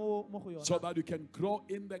Tsena mo go yona. so that you can grow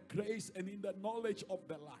in the grace and in the knowledge of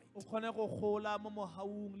the light. O kgone go gola mo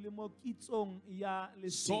mogaung le mo kitsong ya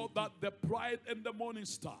So lesedi. that the pride and the morning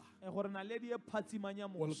star Gore naledi e phatsimang ya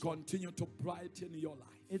will moso continue to brighten your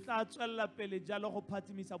life. e tla tswelela pele jalo go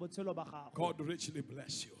phatsimisa botshelo ba gago. God richly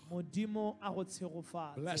bless you. Modimo a go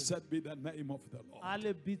tshegofatse. Blessed be the name of the Lord. A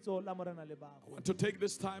lebitso la morena le I bago. want to take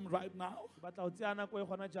this time right now Ke batla go tseya nako e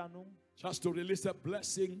gona jaanong just to release a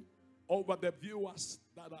blessing over the viewers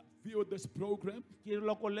that have viewed this program. ke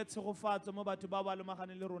lokolle tshegofatso mo batho ba ba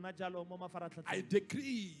lemaganeng le rona jalo mo I mafaratlhatlheng.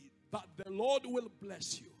 decree that the Lord will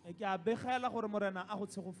bless you Ke a begela gore morena a go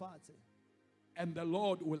tshegofatse and the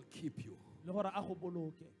Lord will keep you. le gore a go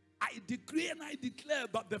boloke. I decree and I declare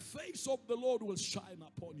that the face of the Lord will shine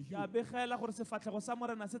upon Ke you a begela gore sefatlhego sa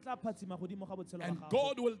morena se tla phatsima godimo ga botshelo and ba gago.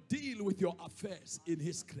 God will deal with your affairs in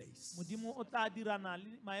His grace. Modimo o tla dirana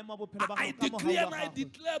le maemo a bophelo ba I gago ka decree mogau and wa I gago.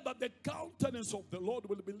 declare that the countenance of the Lord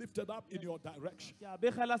will be lifted up in your direction. Ke a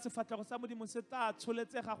begela sefatlhego sa modimo se tla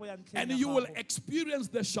tsholetsega go ya ntlheng And ya you will gago. experience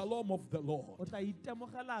the shalom of the Lord. O tla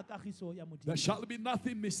itemogela kagiso ya There modimo. shall be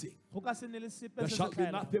nothing missing. Go ka se nne le sepe There se se shall be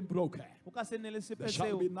tlhaelang. nothing broken Go ka se nne le sepe There shall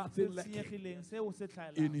seo be se nothing lacking senyegileng seo se in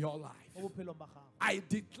tlhaelang your life. mo bophelong ba gago. I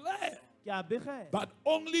declare Ke a begela that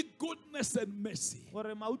only goodness and mercy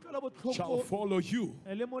gore mautlwelo shall botlhoko follow you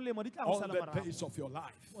le molemo di tla go all sala the morago. days of your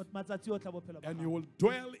life. Matsatsi otlhe a bophelo ba And you gago. will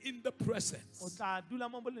dwell in the O presence tla dula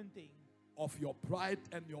mo bolenteng of your pride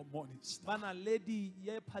and your morning star. ba naledi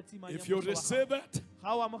ye phatsimang ya If you moso wa receive gago. it,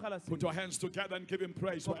 Ga o amogela put seo, your hands together and give Him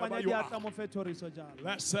praise wherever kopanya you diatla are. mo fe thoriso jalo.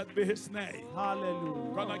 Blessed be His name. Hallelujah.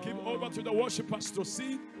 I'm gonna give over to the worshipers to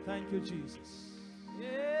sing. Thank you, Jesus.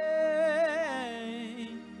 Yeah,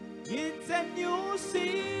 it's a new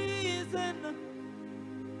season.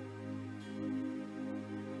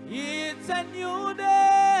 It's a new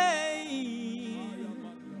day.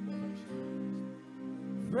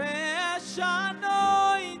 Fresh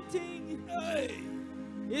anointing. Hey.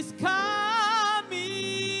 is coming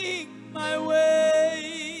my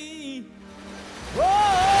way.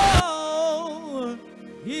 Oh,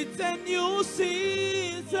 it's a new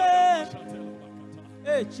season.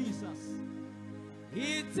 Hey, Jesus.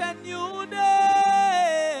 It's a new day.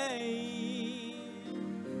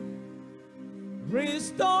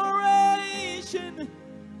 Restoration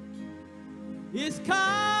is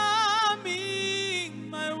coming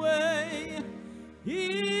my way.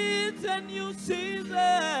 It's a new season.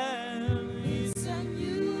 It's a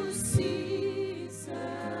new season.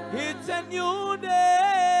 It's a new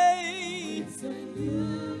day. It's a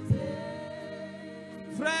new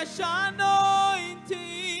day. Fresh anointing.